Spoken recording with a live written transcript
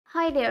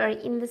Hi there,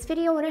 in this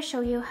video I want to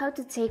show you how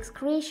to take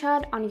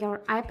screenshot on your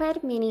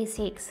iPad mini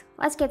 6.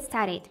 Let's get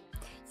started.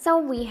 So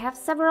we have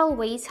several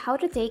ways how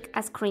to take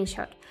a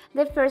screenshot.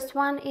 The first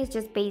one is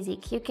just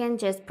basic. You can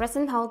just press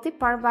and hold the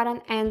power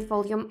button and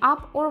volume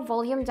up or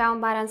volume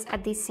down buttons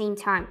at the same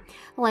time.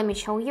 Let me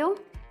show you.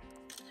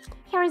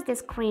 Here is the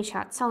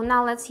screenshot. So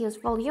now let's use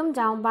volume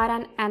down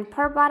button and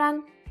power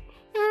button.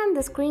 And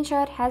the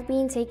screenshot has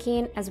been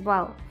taken as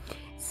well.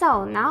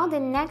 So now the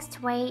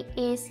next way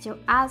is to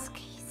ask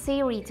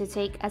Siri to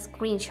take a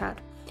screenshot.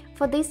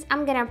 For this,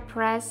 I'm gonna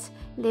press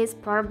this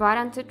power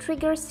button to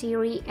trigger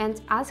Siri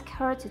and ask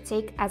her to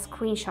take a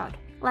screenshot.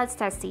 Let's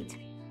test it.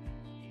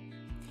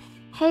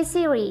 Hey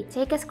Siri,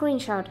 take a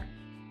screenshot.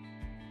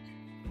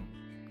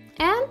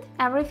 And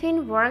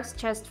everything works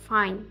just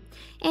fine.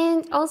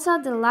 And also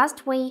the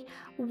last way,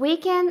 we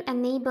can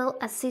enable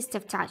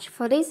assistive touch.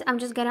 For this, I'm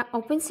just gonna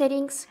open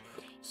settings.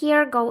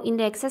 Here, go in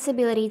the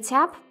accessibility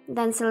tab,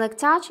 then select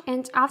touch,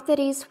 and after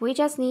this we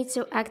just need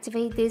to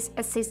activate this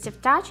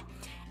assistive touch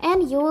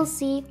and you will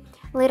see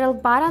little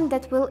button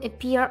that will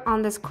appear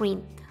on the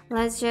screen.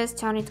 Let's just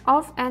turn it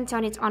off and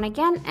turn it on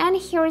again, and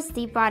here is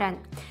the button.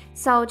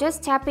 So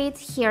just tap it,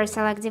 here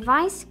select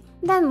device,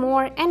 then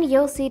more, and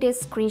you'll see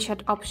this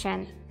screenshot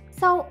option.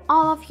 So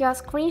all of your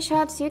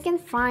screenshots you can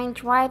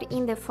find right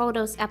in the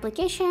Photos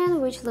application,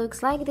 which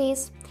looks like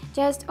this.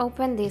 Just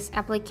open this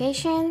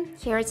application,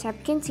 here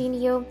tap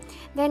continue,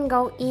 then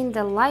go in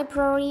the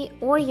library,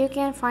 or you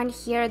can find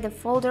here the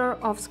folder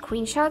of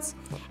screenshots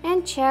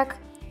and check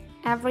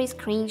every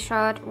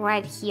screenshot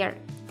right here.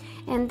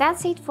 And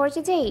that's it for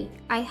today.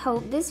 I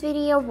hope this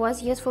video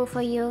was useful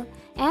for you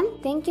and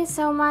thank you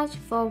so much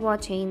for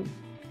watching.